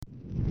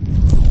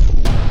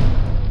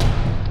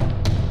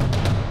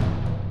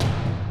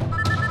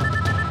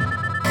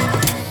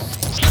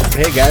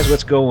Hey guys,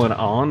 what's going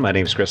on? My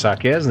name is Chris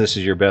Jaquez, and this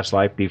is your best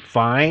life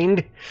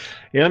defined.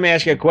 Let me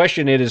ask you a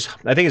question. I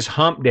think it's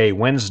Hump Day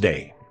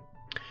Wednesday.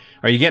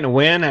 Are you getting a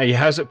win?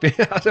 How's it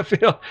feel? How's it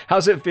feel?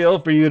 How's it feel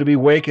for you to be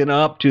waking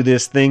up to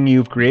this thing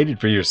you've created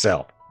for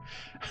yourself?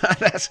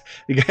 That's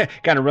you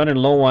kind of running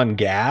low on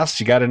gas.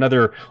 You got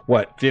another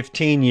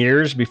 15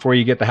 years before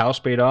you get the house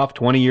paid off,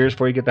 20 years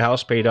before you get the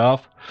house paid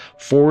off,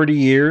 40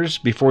 years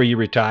before you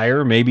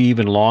retire, maybe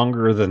even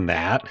longer than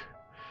that.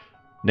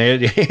 Now,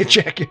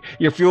 check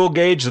your fuel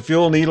gauge. The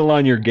fuel needle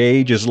on your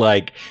gauge is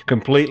like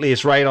completely.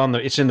 It's right on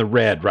it's in the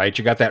red, right?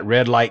 You got that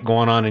red light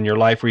going on in your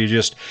life where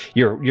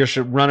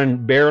you're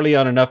running barely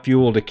on enough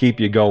fuel to keep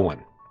you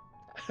going.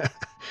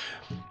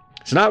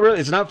 It's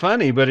not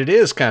funny, but it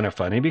is kind of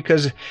funny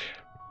because,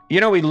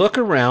 we look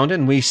around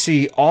and we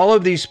see all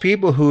of these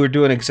people who are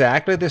doing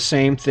exactly the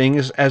same thing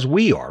as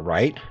we are,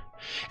 right?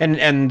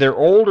 And they're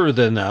older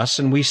than us,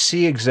 and we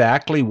see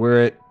exactly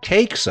where it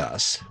takes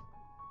us,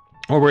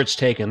 or where it's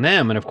taken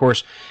them. And of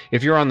course,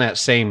 if you're on that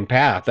same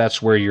path, that's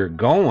where you're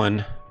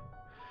going.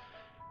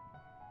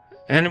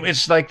 And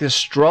it's like this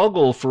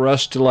struggle for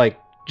us to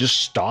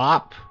just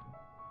stop.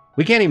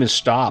 We can't even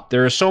stop.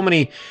 There are so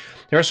many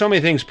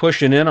things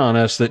pushing in on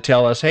us that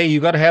tell us, hey, you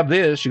got to have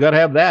this, you got to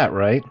have that,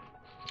 right?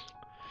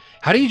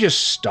 How do you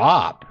just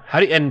stop?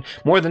 And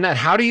more than that,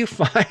 how do you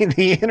find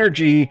the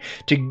energy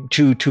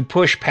to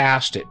push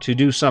past it, to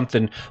do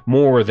something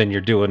more than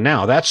you're doing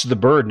now? That's the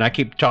burden. I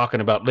keep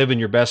talking about living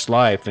your best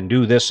life and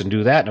do this and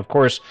do that. And of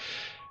course,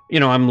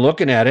 I'm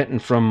looking at it,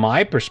 and from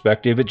my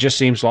perspective, it just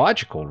seems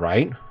logical,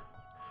 right?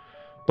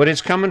 But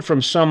it's coming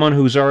from someone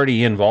who's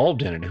already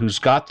involved in it, who's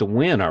got the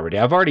win already.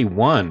 I've already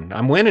won.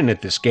 I'm winning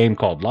at this game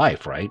called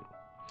life, right?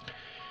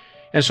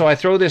 And so I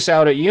throw this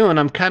out at you, and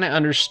I'm kind of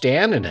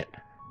understanding it.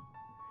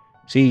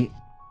 See,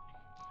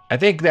 I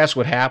think that's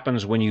what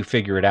happens when you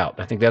figure it out.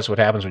 I think that's what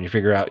happens when you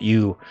figure out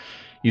you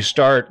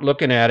start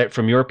looking at it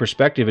from your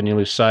perspective, and you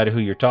lose sight of who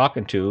you're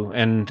talking to.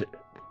 And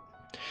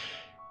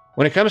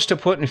when it comes to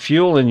putting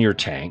fuel in your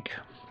tank,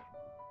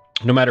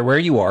 no matter where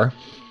you are,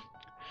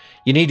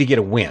 you need to get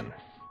a win.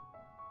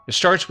 It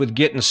starts with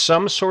getting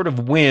some sort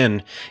of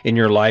win in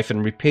your life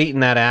and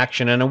repeating that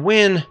action. And a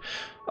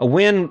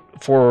win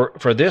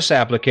for this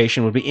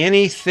application would be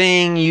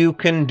anything you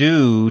can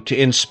do to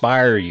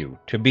inspire you,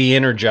 to be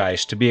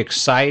energized, to be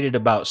excited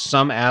about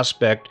some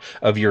aspect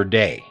of your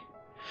day.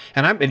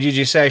 And did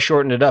you say I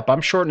shortened it up?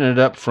 I'm shortening it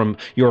up from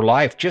your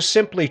life just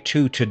simply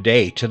to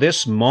today, to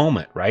this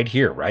moment right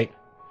here, right?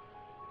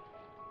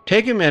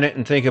 Take a minute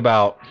and think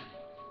about,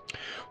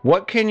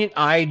 what can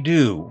I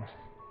do?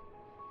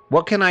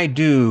 What can I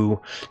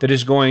do that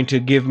is going to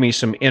give me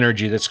some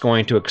energy, that's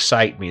going to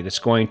excite me, that's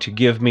going to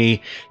give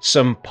me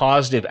some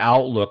positive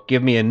outlook,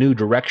 give me a new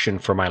direction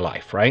for my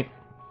life, right?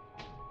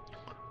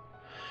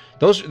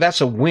 That's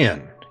a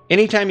win.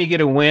 Anytime you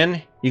get a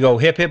win, you go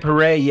hip, hip,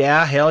 hooray,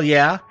 yeah, hell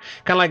yeah.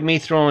 Kind of like me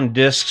throwing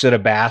discs at a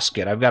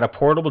basket. I've got a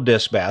portable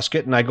disc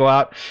basket, and I go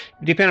out,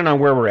 depending on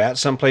where we're at,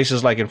 some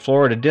places like in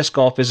Florida, disc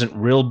golf isn't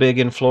real big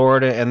in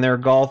Florida, and their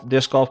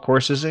disc golf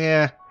courses,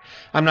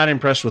 I'm not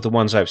impressed with the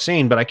ones I've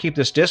seen, but I keep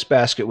this disc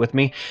basket with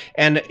me.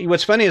 And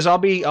what's funny is I'll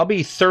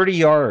be 30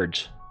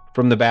 yards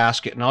from the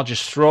basket, and I'll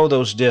just throw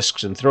those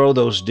discs and throw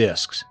those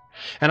discs.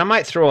 And I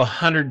might throw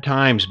 100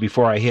 times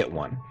before I hit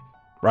one,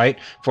 right?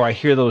 Before I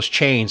hear those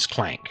chains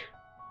clank.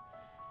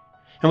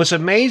 And what's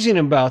amazing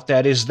about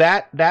that is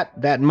that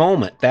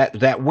moment,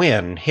 that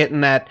win,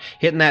 hitting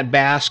that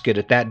basket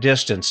at that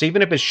distance,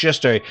 even if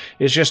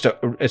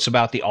it's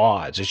about the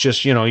odds. It's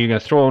just, you're going to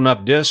throw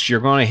enough discs,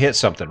 you're going to hit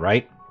something,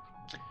 right?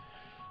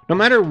 No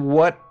matter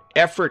what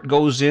effort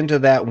goes into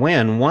that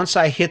win, once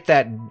I hit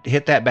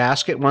that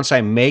basket, once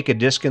I make a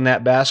disc in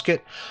that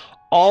basket,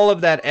 all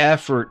of that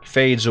effort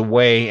fades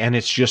away, and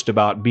it's just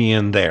about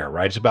being there,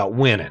 right? It's about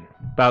winning,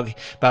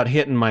 about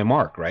hitting my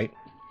mark, right?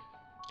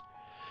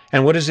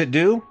 And what does it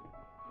do?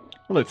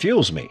 Well, it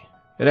fuels me.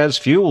 It adds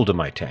fuel to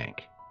my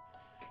tank.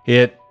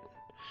 It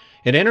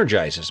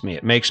energizes me.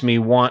 It makes me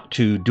want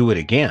to do it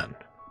again.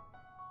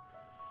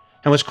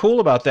 And what's cool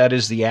about that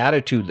is the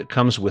attitude that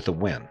comes with a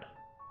win.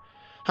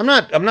 I'm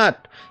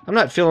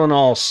not feeling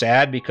all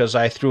sad because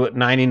I threw it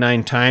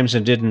 99 times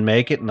and didn't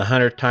make it, and the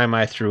 100th time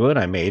I threw it,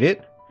 I made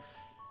it.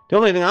 The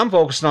only thing I'm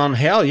focused on,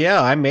 hell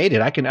yeah, I made it.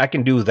 I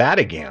can do that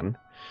again.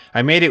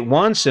 I made it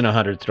once in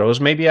 100 throws.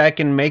 Maybe I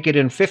can make it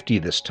in 50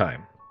 this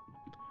time.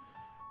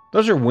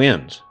 Those are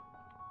wins.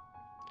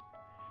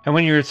 And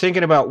when you're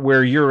thinking about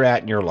where you're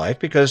at in your life,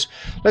 because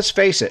let's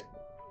face it,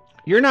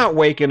 you're not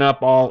waking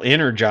up all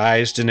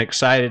energized and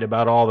excited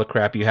about all the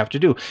crap you have to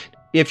do.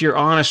 If you're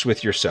honest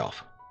with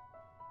yourself,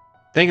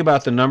 think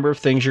about the number of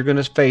things you're going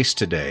to face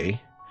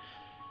today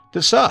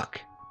that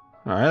suck.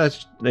 All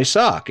right, they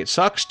suck. It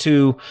sucks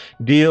to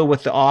deal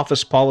with the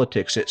office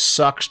politics. It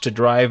sucks to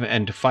drive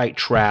and to fight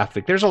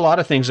traffic. There's a lot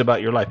of things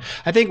about your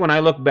life. I think when I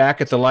look back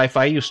at the life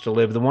I used to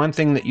live, the one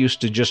thing that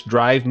used to just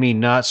drive me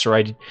nuts, or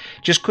I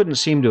just couldn't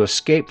seem to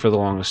escape for the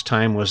longest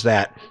time, was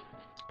that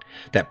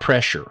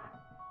pressure.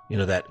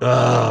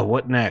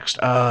 what next?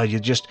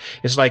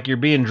 It's like you're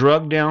being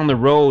drugged down the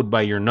road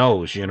by your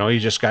nose.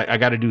 I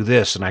got to do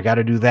this and I got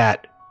to do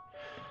that.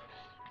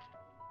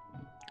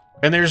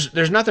 And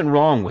there's nothing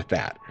wrong with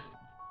that.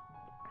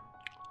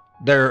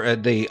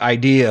 The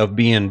idea of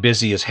being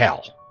busy as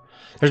hell.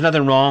 There's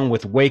nothing wrong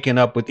with waking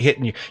up with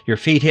hitting your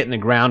feet hitting the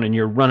ground and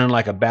you're running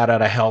like a bat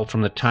out of hell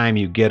from the time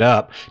you get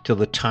up till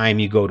the time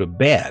you go to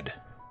bed.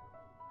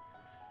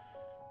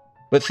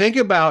 But think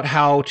about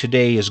how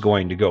today is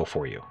going to go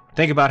for you.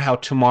 Think about how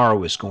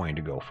tomorrow is going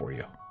to go for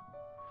you.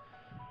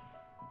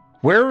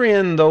 Where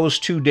in those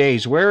 2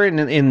 days, where in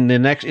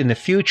the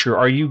future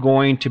are you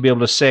going to be able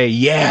to say,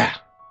 yeah,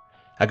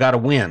 I got to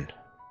win.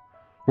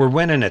 We're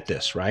winning at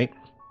this, right?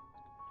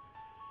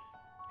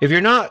 If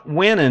you're not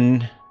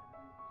winning,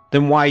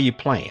 then why are you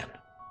playing?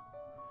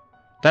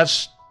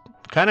 That's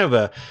kind of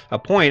a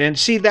point. And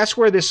see, that's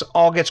where this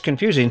all gets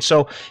confusing.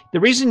 So the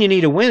reason you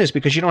need to win is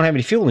because you don't have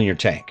any fuel in your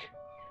tank.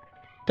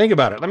 Think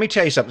about it. Let me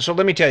tell you something. So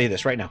let me tell you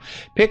this right now.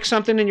 Pick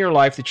something in your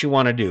life that you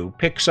want to do.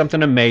 Pick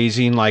something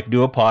amazing, like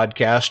do a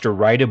podcast or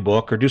write a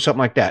book or do something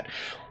like that.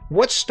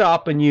 What's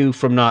stopping you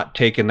from not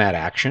taking that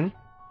action?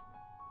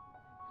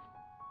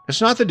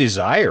 It's not the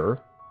desire.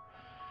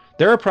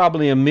 There are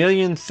probably a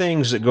million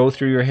things that go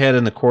through your head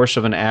in the course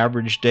of an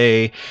average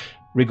day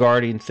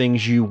regarding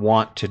things you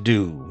want to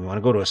do. You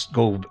want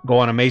to go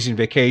on amazing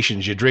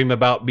vacations. You dream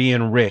about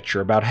being rich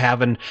or about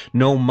having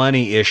no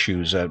money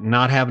issues,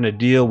 not having to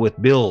deal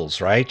with bills,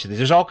 right?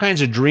 There's all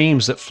kinds of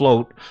dreams that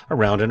float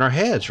around in our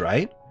heads,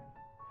 right?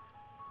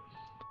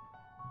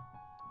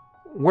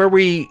 Where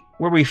we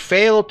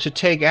fail to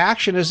take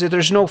action is that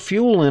there's no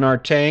fuel in our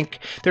tank.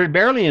 There's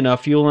barely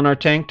enough fuel in our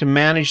tank to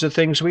manage the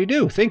things we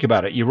do. Think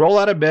about it. You roll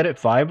out of bed at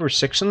 5 or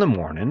 6 in the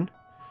morning.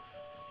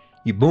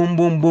 You boom,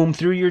 boom, boom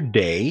through your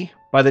day.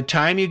 By the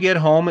time you get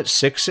home at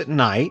 6 at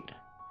night,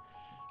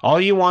 all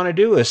you want to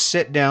do is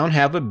sit down,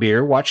 have a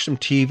beer, watch some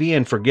TV,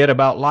 and forget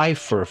about life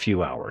for a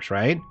few hours,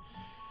 right?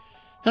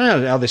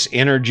 Now this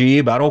energy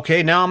about,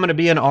 okay, now I'm going to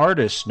be an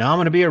artist. Now I'm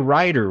going to be a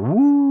writer.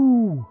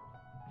 Woo!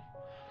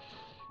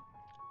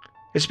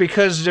 It's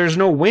because there's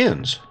no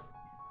wins.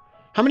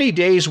 How many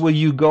days will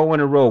you go in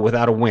a row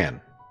without a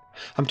win?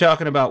 I'm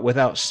talking about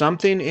without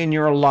something in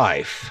your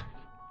life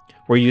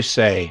where you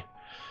say,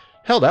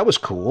 hell, that was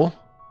cool.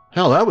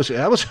 Hell, that was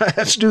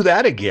let's do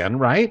that again,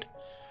 right?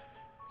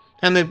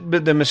 And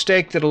the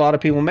mistake that a lot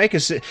of people make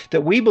is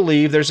that we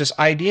believe there's this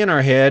idea in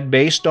our head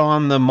based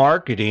on the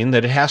marketing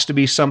that it has to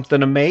be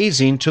something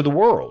amazing to the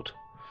world.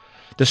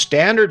 The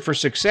standard for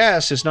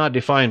success is not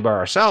defined by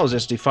ourselves,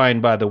 it's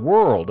defined by the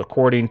world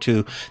according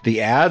to the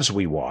ads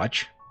we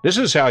watch. This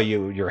is how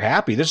you're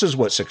happy. This is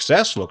what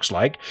success looks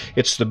like.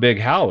 It's the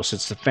big house,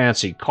 it's the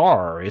fancy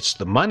car, it's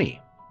the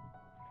money.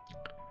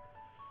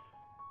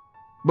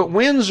 But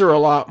wins are a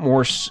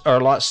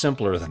lot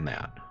simpler than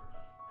that.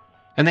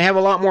 And they have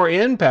a lot more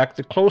impact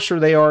the closer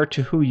they are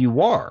to who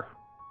you are.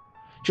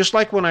 Just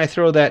like when I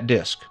throw that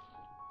disc.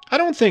 I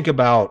don't think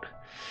about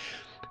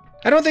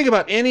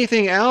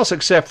anything else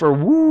except for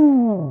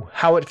woo,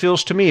 how it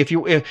feels to me.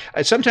 If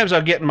sometimes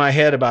I'll get in my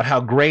head about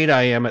how great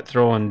I am at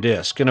throwing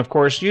disc, and of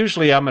course,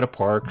 usually I'm at a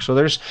park, so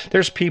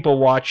there's people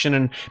watching,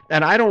 and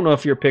I don't know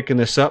if you're picking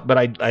this up, but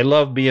I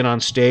love being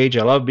on stage.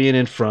 I love being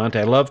in front.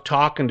 I love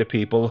talking to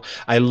people.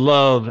 I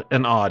love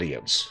an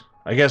audience.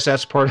 I guess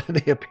that's part of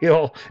the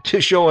appeal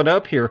to showing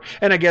up here.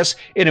 And I guess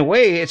in a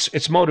way,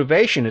 it's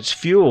motivation, it's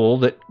fuel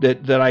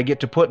that I get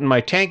to put in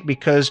my tank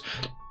because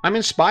I'm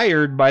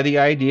inspired by the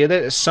idea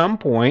that at some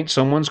point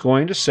someone's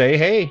going to say,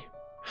 hey.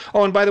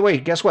 Oh, and by the way,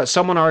 guess what?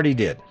 Someone already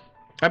did.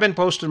 I've been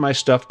posting my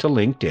stuff to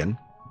LinkedIn.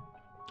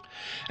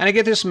 And I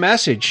get this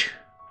message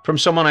from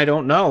someone I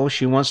don't know.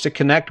 She wants to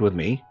connect with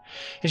me.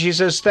 And she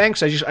says,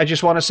 thanks. I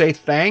just want to say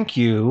thank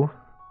you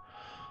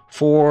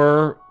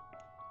for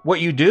what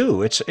you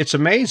do. It's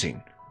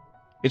amazing.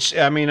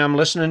 I'm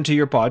listening to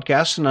your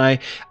podcast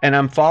and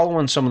I'm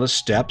following some of the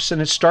steps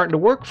and it's starting to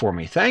work for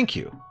me. Thank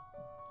you.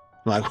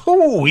 I'm like,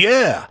 oh,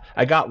 yeah,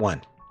 I got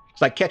one.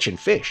 It's like catching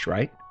fish,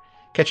 right?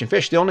 Catching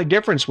fish. The only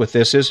difference with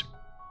this is,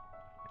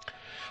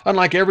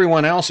 unlike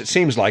everyone else, it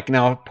seems like,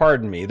 now,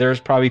 pardon me, there's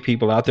probably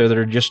people out there that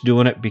are just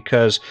doing it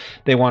because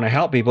they want to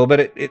help people,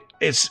 but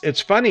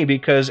it's funny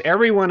because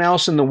everyone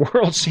else in the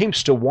world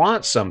seems to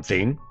want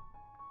something.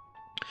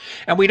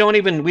 And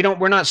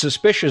we're not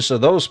suspicious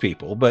of those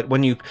people. But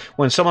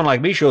when someone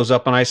like me shows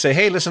up and I say,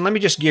 hey, listen, let me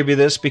just give you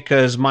this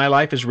because my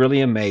life is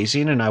really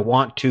amazing and I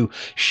want to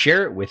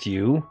share it with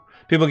you.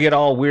 People get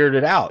all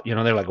weirded out.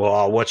 They're like,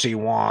 well, what's he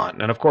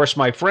want? And of course,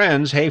 my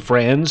friends, hey,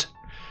 friends,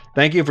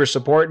 thank you for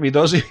supporting me.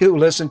 Those of you who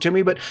listen to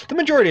me, but the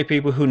majority of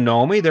people who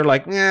know me, they're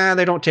like, nah,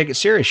 they don't take it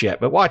serious yet.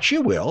 But watch,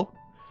 you will.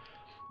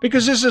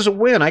 Because this is a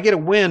win. I get a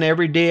win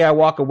every day I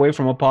walk away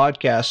from a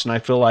podcast and I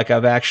feel like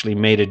I've actually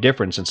made a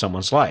difference in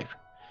someone's life.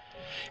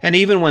 And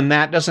even when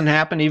that doesn't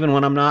happen, even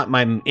when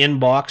my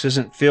inbox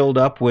isn't filled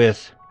up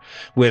with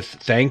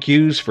thank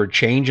yous for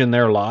changing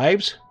their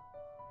lives,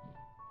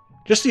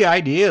 just the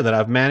idea that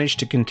I've managed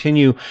to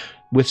continue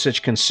with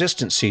such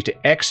consistency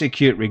to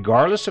execute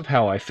regardless of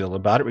how I feel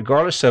about it,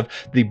 regardless of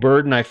the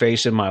burden I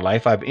face in my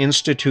life. I've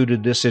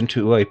instituted this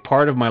into a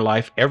part of my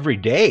life every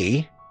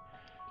day.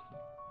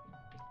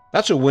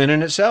 That's a win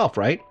in itself,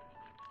 right?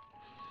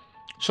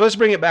 So let's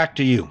bring it back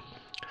to you.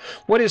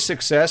 What is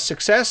success?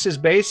 Success is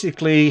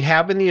basically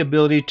having the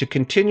ability to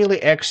continually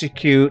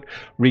execute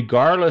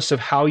regardless of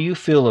how you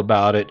feel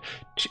about it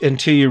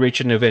until you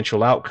reach an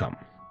eventual outcome.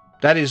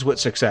 That is what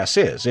success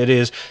is. It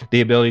is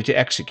the ability to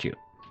execute.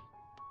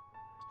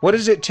 What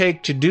does it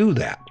take to do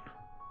that?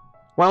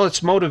 Well,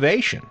 it's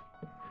motivation.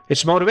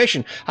 It's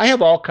motivation. I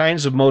have all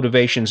kinds of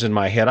motivations in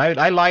my head.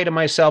 I lie to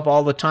myself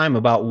all the time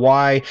about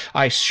why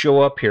I show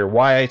up here,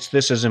 why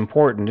this is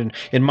important. And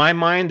in my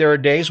mind, there are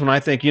days when I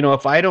think,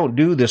 if I don't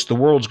do this, the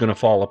world's going to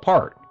fall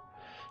apart.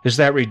 Is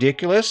that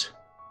ridiculous?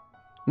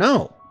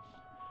 No.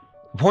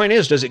 The point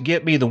is, does it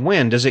get me the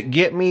win? Does it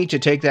get me to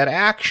take that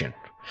action?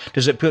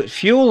 Does it put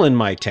fuel in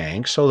my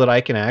tank so that I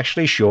can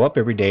actually show up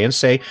every day and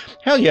say,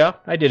 hell yeah,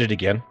 I did it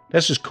again.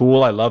 This is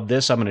cool. I love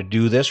this. I'm going to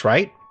do this,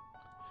 right?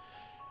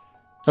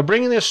 Now,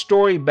 bringing this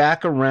story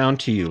back around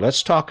to you,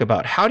 let's talk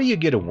about how do you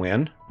get a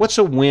win? What's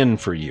a win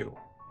for you?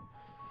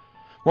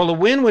 Well, a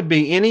win would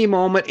be any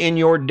moment in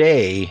your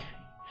day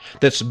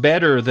that's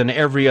better than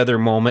every other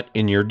moment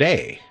in your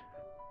day.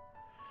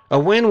 A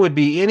win would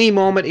be any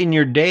moment in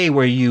your day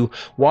where you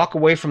walk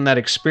away from that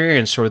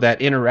experience or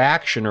that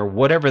interaction or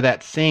whatever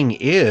that thing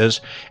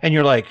is, and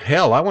you're like,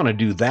 hell, I want to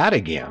do that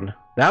again.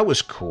 That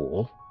was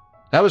cool.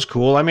 That was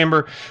cool. I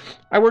remember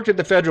I worked at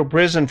the federal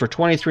prison for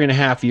 23 and a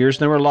half years,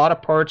 and there were a lot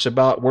of parts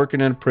about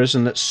working in a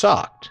prison that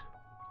sucked.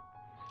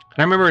 And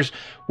I remember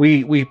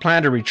we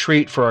planned a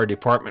retreat for our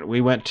department. We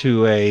went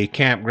to a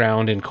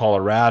campground in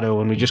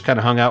Colorado, and we just kind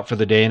of hung out for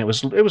the day, and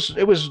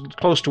it was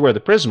close to where the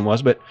prison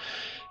was, but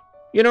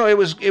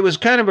it was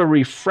kind of a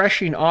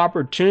refreshing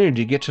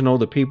opportunity to get to know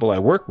the people I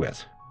work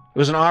with. It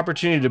was an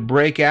opportunity to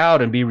break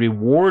out and be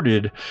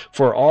rewarded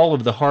for all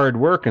of the hard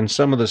work and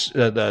some of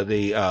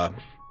the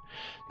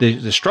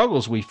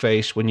struggles we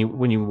face when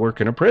you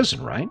work in a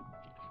prison, right?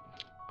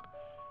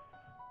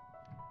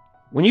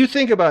 When you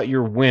think about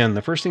your win,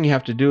 the first thing you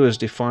have to do is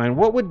define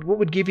what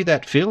would give you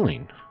that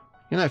feeling.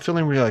 That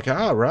feeling where you're like,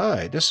 all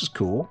right, this is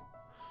cool.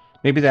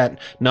 Maybe that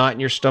knot in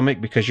your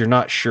stomach because you're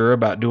not sure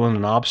about doing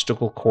an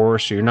obstacle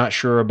course, or you're not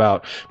sure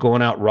about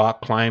going out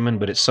rock climbing,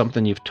 but it's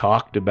something you've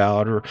talked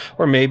about,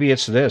 or maybe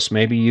it's this.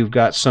 Maybe you've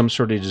got some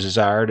sort of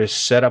desire to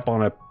set up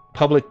on a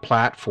public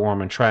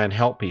platform and try and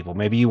help people.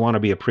 Maybe you want to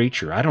be a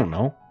preacher. I don't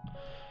know.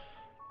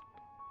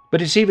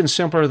 But it's even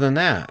simpler than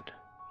that.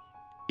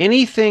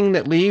 Anything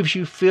that leaves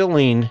you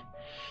feeling,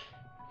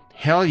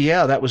 hell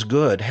yeah, that was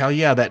good. Hell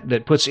yeah,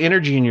 that puts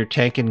energy in your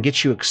tank and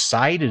gets you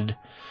excited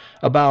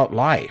about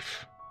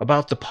life,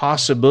 about the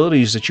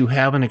possibilities that you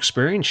haven't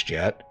experienced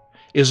yet,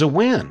 is a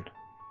win.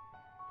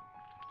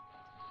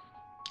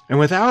 And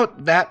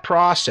without that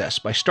process,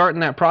 by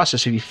starting that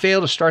process, if you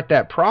fail to start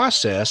that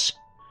process,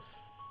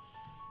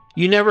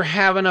 you never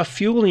have enough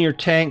fuel in your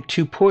tank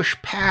to push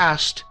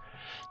past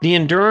the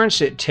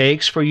endurance it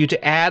takes for you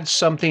to add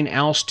something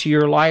else to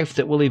your life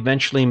that will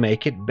eventually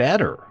make it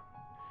better.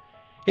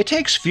 It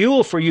takes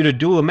fuel for you to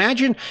do.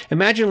 Imagine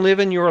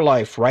living your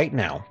life right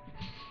now,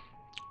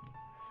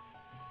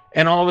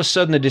 and all of a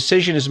sudden the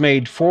decision is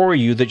made for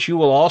you that you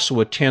will also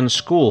attend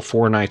school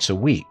 4 nights a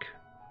week.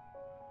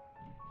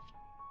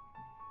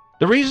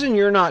 The reason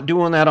you're not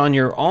doing that on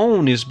your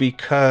own is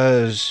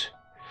because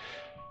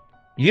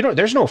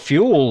there's no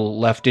fuel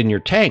left in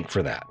your tank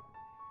for that.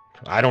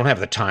 I don't have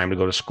the time to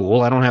go to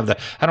school. I don't have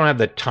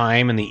the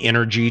time and the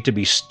energy to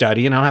be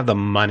studying. I don't have the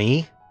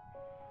money.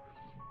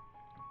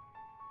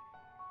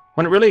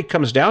 When it really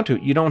comes down to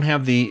it, you don't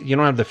have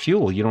the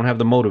fuel. You don't have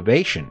the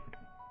motivation.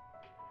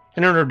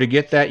 In order to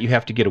get that, you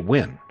have to get a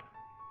win.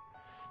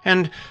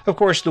 And of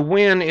course, the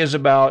win is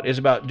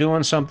about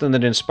doing something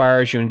that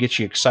inspires you and gets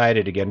you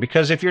excited again.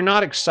 Because if you're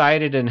not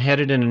excited and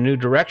headed in a new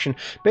direction,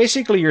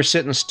 basically you're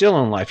sitting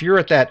still in life. You're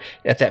at that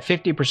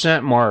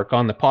 50% mark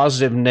on the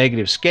positive and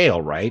negative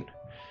scale, right?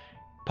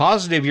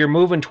 Positive, you're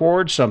moving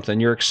towards something.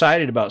 You're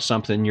excited about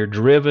something. You're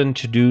driven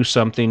to do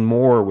something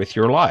more with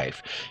your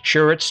life.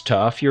 Sure, it's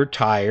tough. You're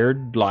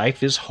tired.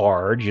 Life is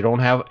hard. You don't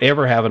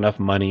ever have enough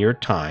money or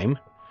time.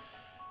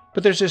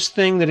 But there's this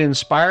thing that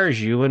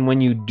inspires you, and when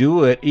you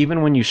do it,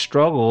 even when you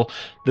struggle,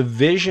 the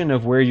vision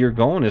of where you're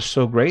going is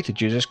so great that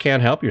you just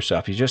can't help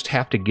yourself. You just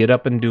have to get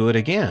up and do it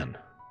again.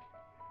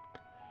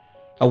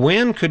 A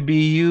win could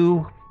be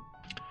you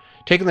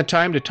taking the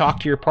time to talk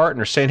to your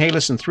partner, saying, hey,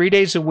 listen, 3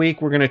 days a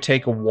week, we're going to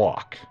take a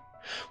walk.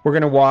 We're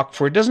going to walk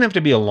it doesn't have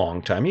to be a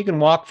long time. You can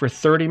walk for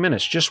 30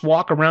 minutes. Just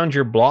walk around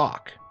your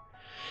block.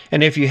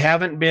 And if you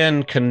haven't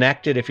been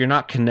connected, if you're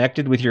not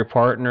connected with your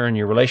partner and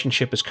your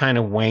relationship is kind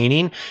of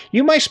waning,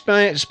 you might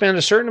spend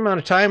a certain amount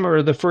of time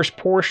or the first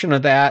portion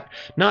of that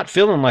not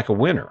feeling like a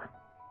winner.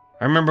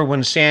 I remember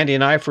when Sandy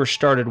and I first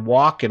started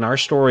walking, our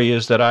story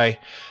is that I've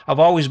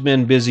always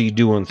been busy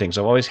doing things.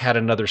 I've always had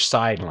another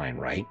sideline,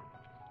 right?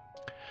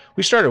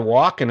 We started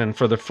walking, and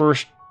for the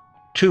first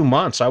 2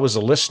 months, I was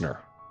a listener.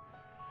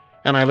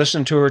 And I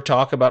listened to her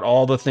talk about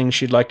all the things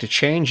she'd like to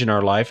change in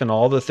our life and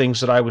all the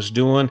things that I was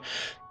doing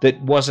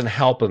that wasn't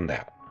helping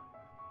that.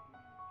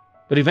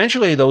 But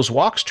eventually those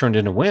walks turned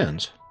into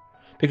wins,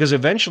 because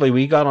eventually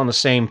we got on the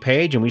same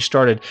page and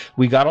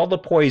we got all the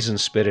poison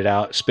spit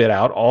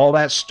out, all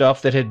that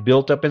stuff that had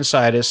built up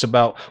inside us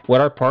about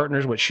what our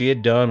partners, what she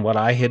had done, what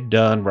I had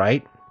done,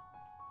 right?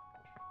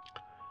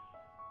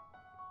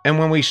 And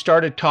when we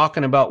started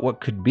talking about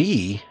what could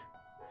be,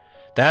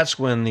 that's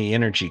when the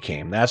energy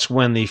came. That's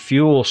when the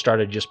fuel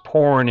started just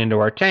pouring into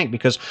our tank,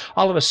 because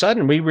all of a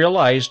sudden we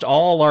realized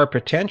all our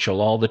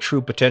potential, all the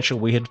true potential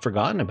we had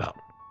forgotten about.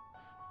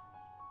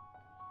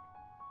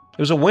 It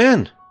was a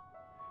win.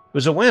 It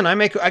was a win. I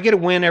get a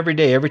win every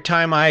day. Every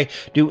time I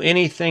do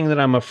anything that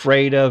I'm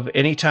afraid of,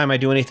 anytime I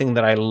do anything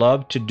that I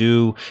love to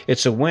do,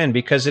 it's a win,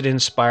 because it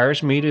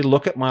inspires me to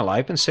look at my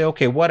life and say,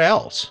 okay, what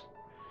else?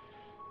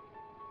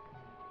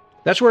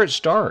 That's where it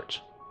starts.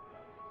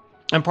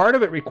 And part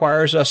of it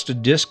requires us to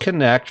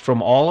disconnect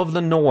from all of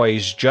the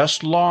noise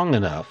just long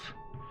enough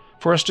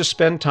for us to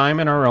spend time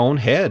in our own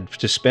head,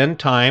 to spend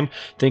time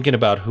thinking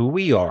about who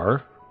we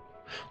are,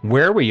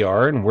 where we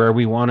are, and where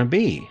we want to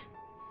be.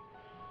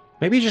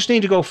 Maybe you just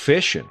need to go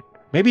fishing.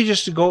 Maybe you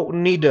just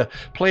need to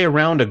play a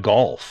round of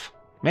golf.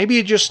 Maybe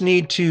you just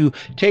need to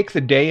take the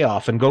day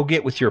off and go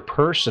get with your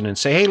person and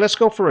say, hey, let's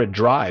go for a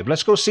drive.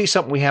 Let's go see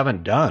something we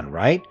haven't done,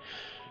 right?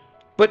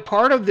 But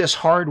part of this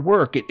hard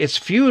work, it's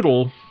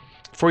futile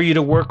for you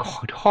to work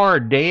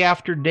hard day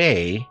after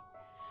day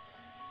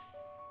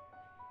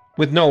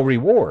with no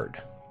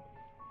reward.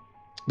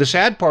 The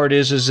sad part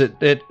is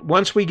that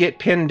once we get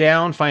pinned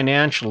down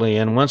financially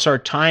and once our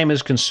time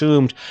is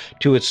consumed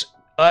to its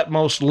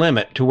utmost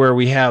limit to where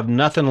we have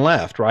nothing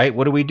left, right?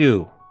 What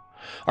do?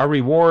 Our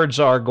rewards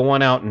are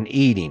going out and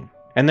eating.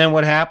 And then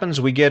what happens?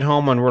 We get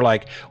home and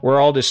we're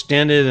all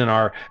distended,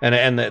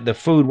 and the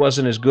food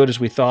wasn't as good as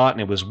we thought,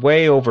 and it was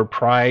way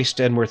overpriced,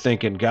 and we're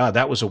thinking, God,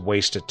 that was a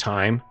waste of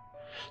time.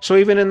 So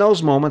even in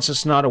those moments,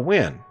 it's not a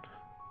win.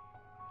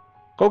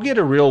 Go get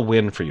a real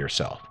win for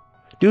yourself.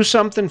 Do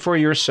something for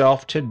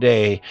yourself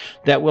today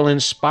that will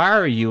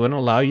inspire you and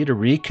allow you to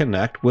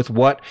reconnect with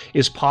what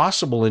is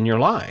possible in your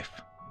life.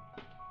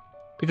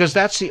 Because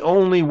that's the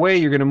only way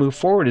you're going to move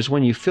forward, is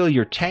when you fill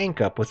your tank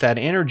up with that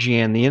energy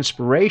and the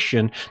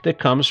inspiration that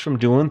comes from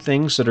doing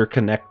things that are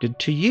connected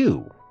to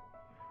you.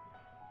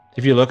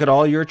 If you look at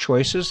all your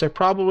choices, they're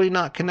probably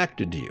not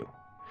connected to you.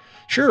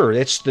 Sure,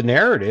 it's the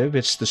narrative,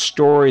 it's the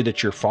story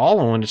that you're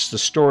following, it's the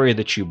story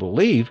that you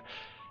believe.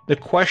 The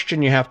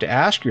question you have to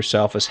ask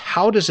yourself is,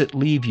 how does it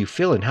leave you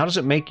feeling? How does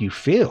it make you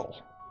feel?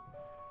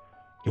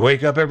 You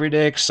wake up every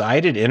day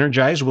excited,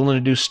 energized, willing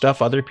to do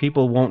stuff other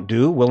people won't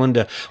do, willing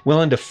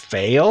to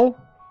fail?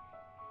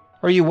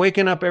 Or are you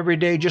waking up every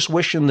day just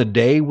wishing the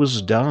day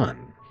was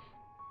done?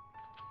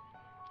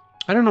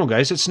 I don't know,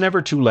 guys. It's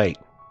never too late.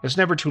 It's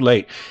never too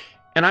late.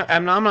 And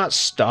I'm not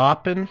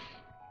stopping,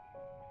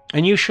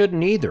 and you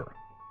shouldn't either.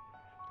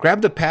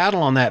 Grab the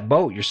paddle on that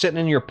boat. You're sitting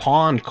in your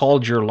pond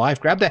called your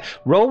life. Grab that,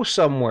 row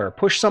somewhere,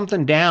 push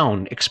something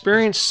down,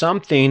 experience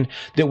something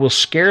that will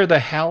scare the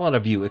hell out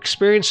of you.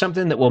 Experience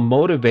something that will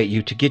motivate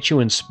you, to get you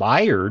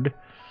inspired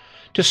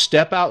to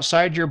step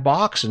outside your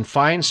box and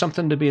find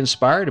something to be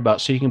inspired about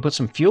so you can put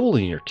some fuel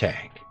in your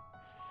tank.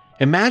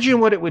 Imagine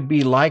what it would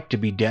be like to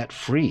be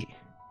debt-free.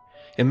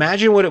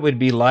 Imagine what it would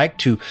be like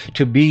to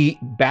be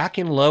back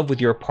in love with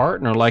your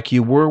partner like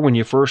you were when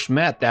you first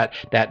met,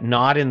 that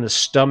knot in the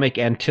stomach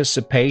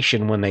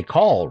anticipation when they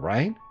call,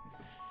 right?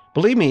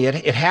 Believe me,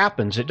 it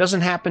happens. It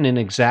doesn't happen in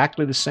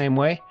exactly the same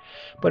way,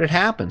 but it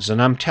happens.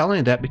 And I'm telling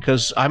you that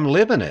because I'm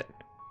living it.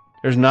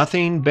 There's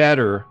nothing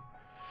better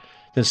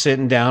than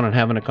sitting down and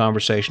having a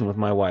conversation with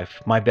my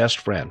wife, my best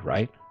friend,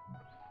 right?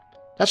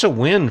 That's a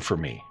win for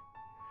me.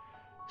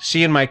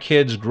 Seeing my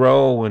kids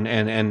grow and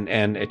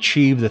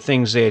achieve the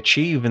things they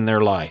achieve in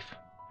their life.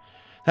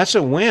 That's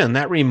a win.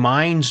 That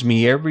reminds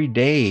me every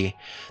day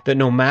that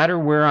no matter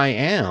where I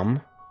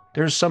am,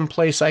 there's some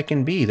place I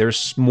can be.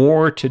 There's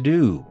more to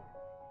do.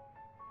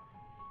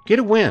 Get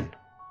a win.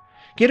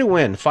 Get a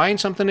win. Find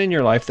something in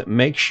your life that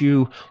makes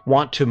you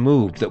want to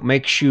move, that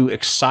makes you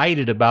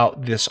excited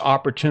about this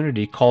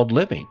opportunity called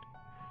living.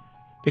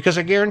 Because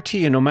I guarantee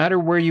you, no matter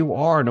where you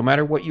are, no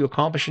matter what you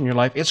accomplish in your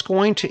life, it's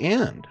going to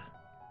end.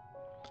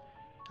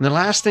 And the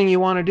last thing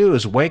you want to do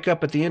is wake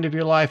up at the end of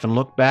your life and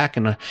look back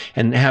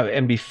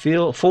and be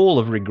full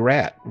of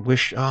regret.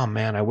 Oh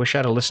man, I wish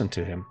I'd have listened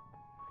to him.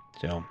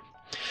 So,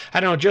 I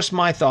don't know, just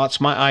my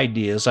thoughts, my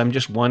ideas. I'm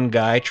just one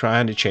guy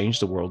trying to change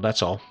the world.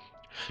 That's all.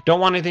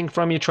 Don't want anything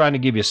from you, trying to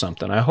give you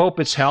something. I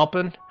hope it's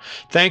helping.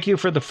 Thank you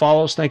for the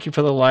follows. Thank you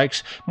for the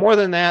likes. More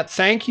than that,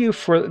 thank you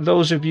for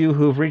those of you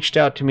who've reached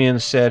out to me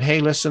and said, hey,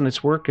 listen,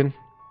 it's working.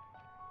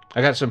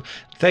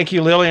 Thank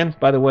you, Lillian,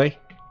 by the way.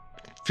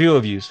 Few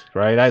of yous,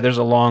 right? There's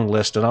a long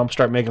list, and I'll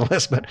start making a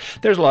list, but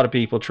there's a lot of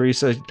people.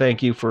 Teresa,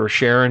 thank you for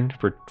sharing,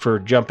 for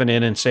jumping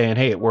in and saying,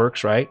 hey, it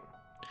works, right?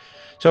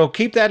 So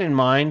keep that in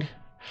mind.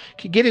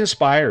 Get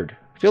inspired.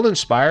 Feel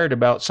inspired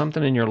about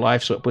something in your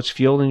life so it puts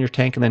fuel in your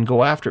tank, and then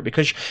go after it,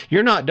 because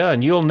you're not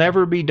done. You'll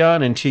never be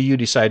done until you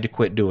decide to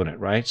quit doing it,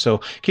 right?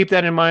 So keep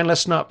that in mind.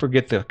 Let's not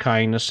forget the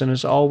kindness. And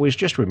as always,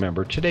 just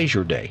remember, today's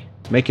your day.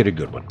 Make it a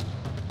good one.